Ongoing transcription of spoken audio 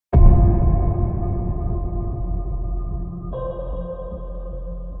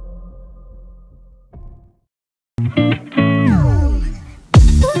Hello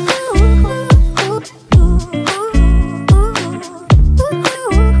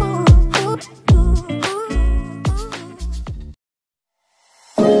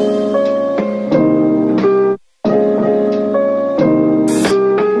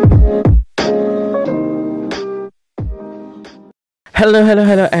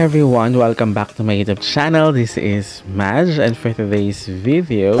everyone! Welcome back to my YouTube channel. This is Madj, and for today's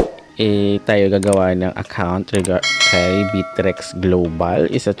video, tayo gagawa ng account kay Bittrex Global.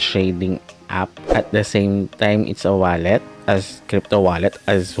 It's a trading app. At the same time, it's a wallet, as crypto wallet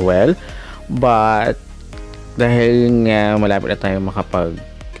as well. But dahil nga malapit na tayo makapag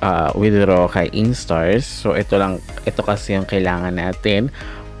withdraw kay Instars, so ito kasi yung kailangan natin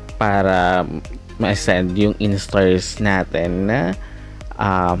para ma-send yung Instars natin na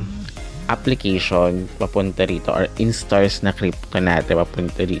application papunta rito, or Instars na crypto natin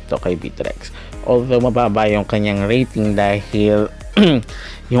papunta rito kay Bittrex. Although mababa yung kanyang rating dahil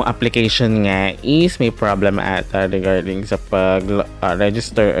yung application nga is may problem ata regarding sa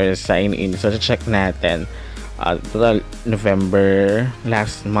pag-register or sign in. So check natin, total November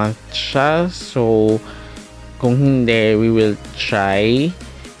last month siya. So kung hindi, we will try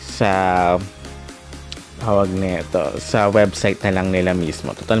sa tawag nito sa website na lang nila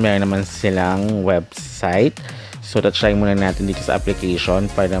mismo. Total meron naman silang website, so try muna natin dito sa application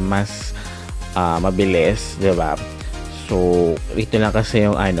para mas mabilis, diba? So ito lang kasi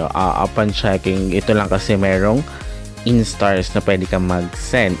yung upon checking, ito lang kasi merong Instars na pwede kang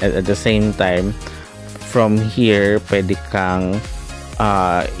mag-send. At the same time, from here pwede kang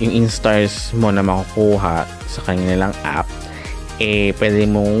yung Instars mo na makukuha sa kanilang app, pwede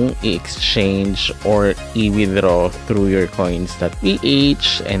mong i-exchange or i-withdraw through your coins.ph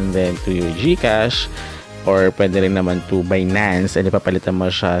and then to your Gcash, or pwede rin naman to Binance and ipapalitan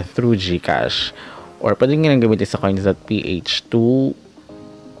mo siya through Gcash, or pwede nga nang gamitin sa coins.ph to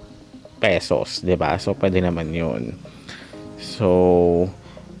pesos, diba? So pwede naman yun. So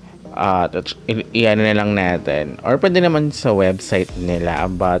iyan na lang natin, or pwede naman sa website nila,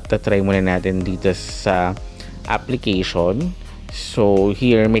 but try muna natin dito sa application. So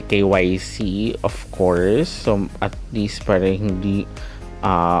here may KYC, of course, so at least para hindi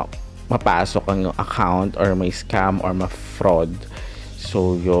mapasok ang yung account or may scam or ma-fraud.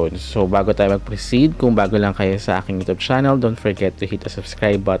 So yun. So bago tayo mag-proceed, kung bago lang kayo sa aking YouTube channel, don't forget to hit the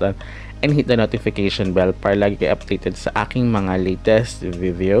subscribe button and hit the notification bell para lagi kayo updated sa aking mga latest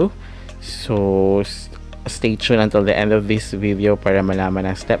video. So stay tuned until the end of this video para malaman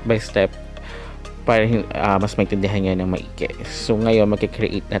ang step by step para mas maintindihan nyo ng maigi. So ngayon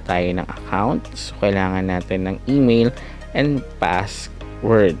magkikreate na tayo ng account. So kailangan natin ng email and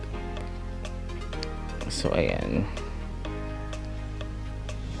password. So ayan.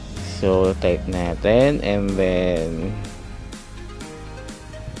 So type natin and then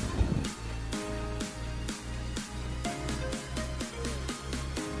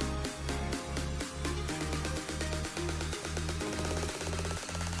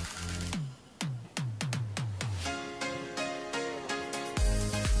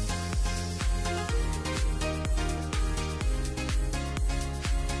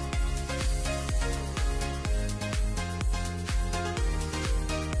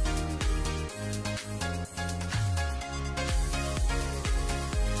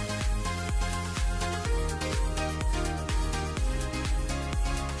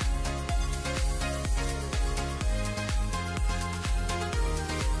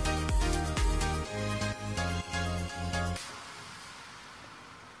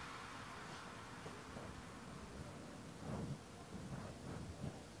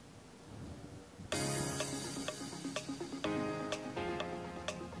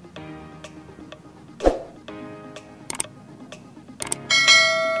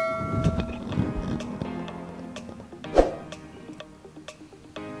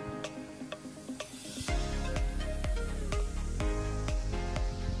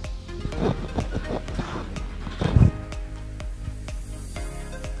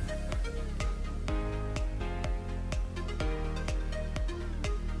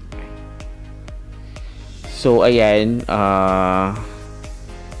so ayan,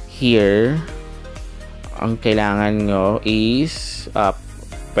 here ang kailangan nyo is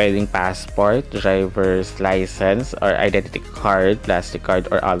pwedeng passport, driver's license, or identity card, plastic card,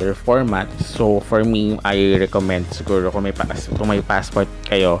 or other format. So for me, I recommend siguro kung may passport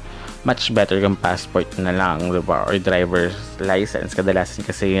kayo, much better kung passport na lang, diba? Or driver's license. Kadalasan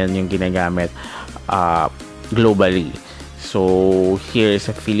kasi yan yung ginagamit globally. So, here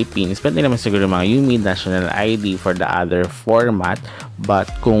sa Philippines, pwede naman siguro mga UMID, National ID for the other format. But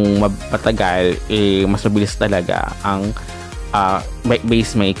kung matagal, mas mabilis talaga ang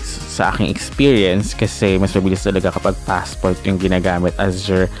based sa aking experience, kasi mas mabilis talaga kapag passport yung ginagamit as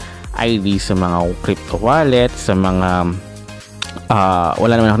your ID sa mga crypto wallet, sa mga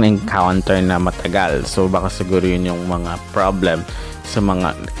wala naman ako na-encounter na matagal. So, baka siguro yun yung mga problem sa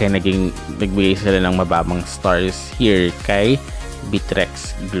mga, kaya nagbigay sila ng mababang stars here kay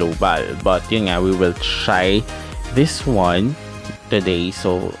Bittrex Global. But yun nga, we will try this one today.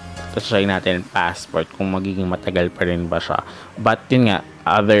 So, try natin passport kung magiging matagal pa rin ba siya. But yun nga,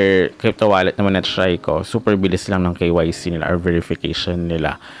 other crypto wallet naman na try ko, super bilis lang ng KYC nila or verification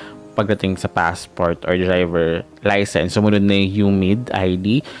nila pagdating sa passport or driver license. Sumunod na yung UMID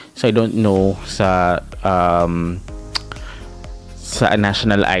ID. So, I don't know sa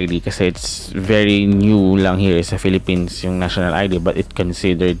national ID kasi it's very new lang here sa Philippines yung national ID, but it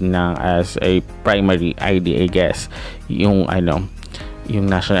considered na as a primary ID, I guess, yung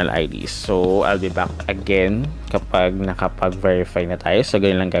national ID. So, I'll be back again kapag nakapag-verify na tayo. So,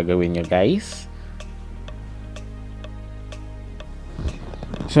 ganyan lang gagawin nyo, guys.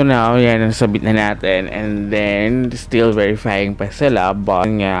 So now, yan, nasabit na natin, and then still verifying pa sila, but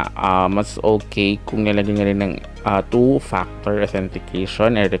nga, mas okay kung nilagyan nyo rin ng two-factor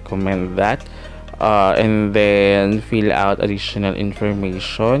authentication. I recommend that. And then fill out additional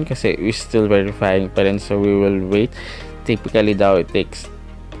information kasi we're still verifying pa rin, so we will wait. Typically daw, it takes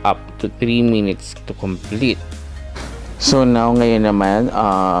up to 3 minutes to complete. So now, ngayon naman,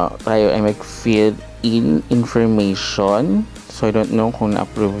 tayo ay mag-fill in information. So, I don't know kung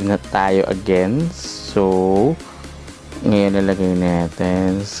na-approve na tayo again. So, ngayon nalagay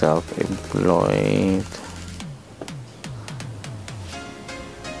natin self-employed.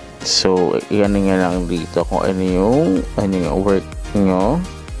 So, yan nga lang dito kung ano yung work nyo.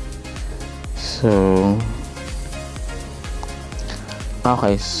 So,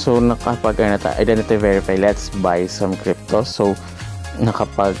 okay. So, identity verify. Let's buy some crypto. So, na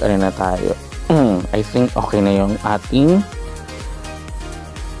tayo. I think okay na yung ating.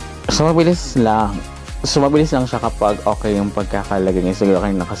 So, mabilis lang siya kapag okay yung pagkakalagay niya. Siguro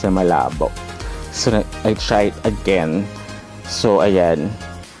kanina kasi malabo. So, I try it again. So, ayan.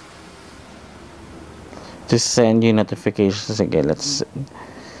 To send you notifications again. Let's see.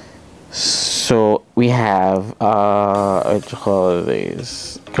 So, we have, what you call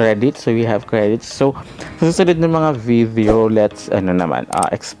this? Credit. So, we have credits. So, sa susunod ng mga video, let's,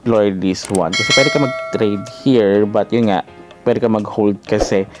 explore this one. Kasi pwede ka mag-trade here, but yun nga, pwede ka mag-hold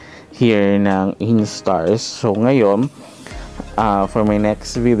kasi here ng instars. So ngayon, for my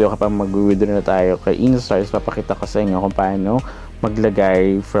next video, kapag mag-withdraw na tayo kay instars, papakita ko sa inyo kung paano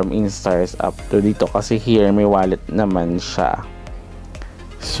maglagay from instars up to dito, kasi here may wallet naman siya.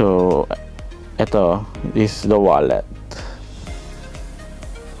 So ito, this is the wallet.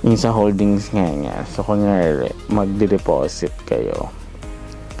 Yung sa holdings nga. So kung magde-deposit kayo,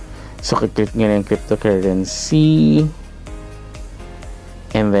 so click nyo na yung cryptocurrency.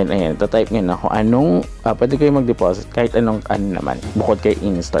 And then, ayan, type nyo na kung anong, pwede kayo mag-deposit kahit anong naman, bukod kay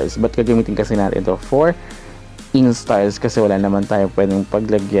instars. But gagamitin kasi natin ito for instars kasi wala naman tayo pwedeng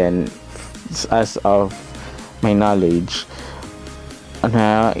paglagyan as of my knowledge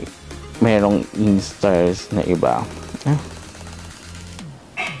na merong instars na iba.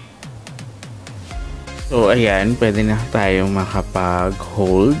 So, ayan, pwede na tayong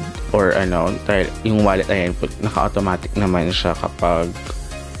makapag-hold or yung wallet, ayan, naka-automatic naman siya kapag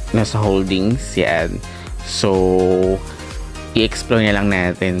nasa holdings yan. So, i-explore na lang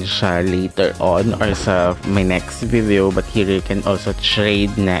natin siya later on or sa my next video. But here you can also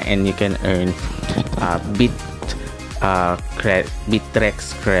trade na and you can earn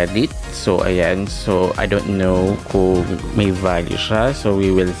Bittrex credit. So, ayan. So, I don't know kung may value siya. So,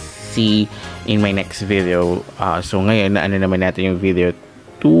 we will see in my next video. So, ngayon, naman natin yung video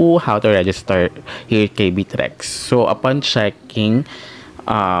to how to register here kay Bittrex. So, upon checking,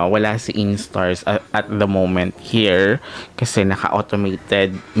 wala si instars at the moment here kasi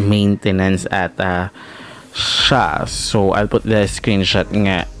naka-automated maintenance ata siya. So, I'll put the screenshot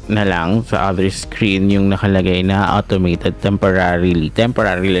nga na lang sa other screen yung nakalagay na automated temporarily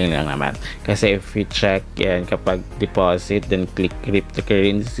lang naman. Kasi if we check yan, kapag deposit, then click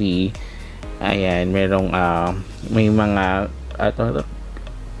cryptocurrency, ayan, merong may mga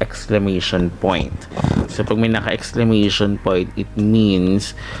exclamation point. So, pag may naka-exclamation point, it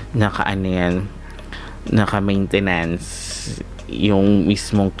means naka-maintenance yung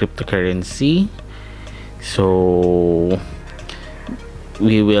mismong cryptocurrency. So,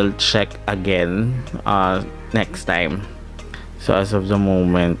 we will check again next time So as of the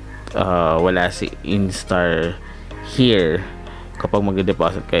moment, wala si Instar here kapag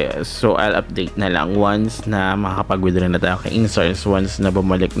magde-deposit kayo. So I'll update na lang once na makakapag-withdraw na tayo kay Instars, once na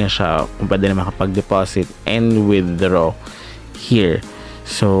bumalik na siya, kung pwede na makapag-deposit and withdraw here.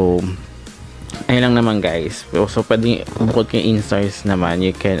 So ayun lang naman guys. So pwede, bukod kay Instars naman, you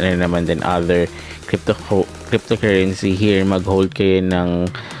can earn naman din other cryptocurrency here. Mag-hold kayo ng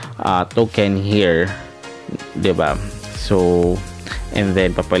token here, diba? So and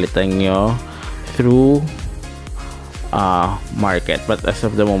then papalitan nyo through market, but as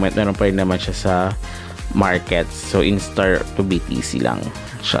of the moment meron pa rin naman siya sa market. So Instar to BTC lang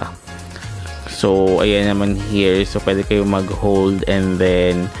siya. So ayan naman here, so pwede kayo mag-hold and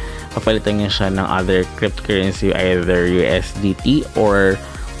then papalitan niya siya ng other cryptocurrency, either USDT or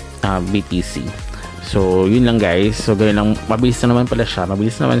BTC. So yun lang guys. So ganoon lang, mabilis na naman pala siya,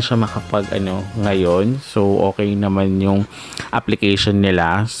 mabilis naman siya makapag ngayon. So okay naman yung application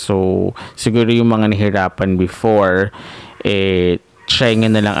nila. So siguro yung mga nahirapan before, try nga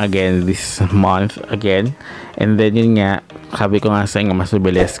na lang again this month again. And then yun nga, sabi ko nga sa inyo, mas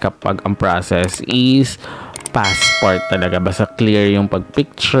mabilis kapag ang process is passport talaga. Basta clear yung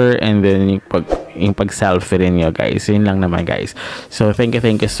pag-picture and then yung pag-selfie rin nyo guys. Yun lang naman guys. So thank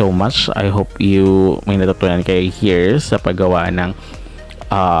you so much. I hope you may natutunan kayo here sa paggawa ng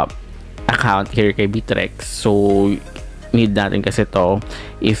account here kay Bittrex. So need natin kasi to.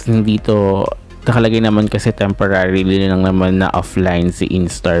 If hindi to, nakalagay naman kasi temporary lang naman na offline si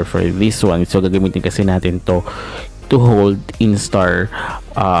Instar for this one. So gagamitin kasi natin to hold Instar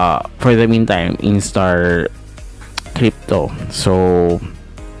for the meantime, Instar crypto. So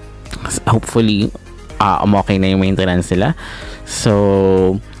hopefully okay na yung maintenance nila.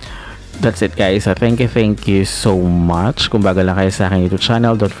 So that's it guys. Thank you so much. Kung bago lang kayo sa aking YouTube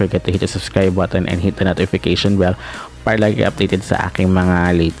channel, don't forget to hit the subscribe button and hit the notification bell para lagi updated sa aking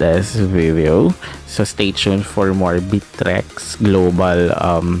mga latest video. So stay tuned for more Bittrex global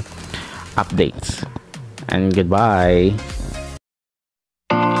updates. And goodbye.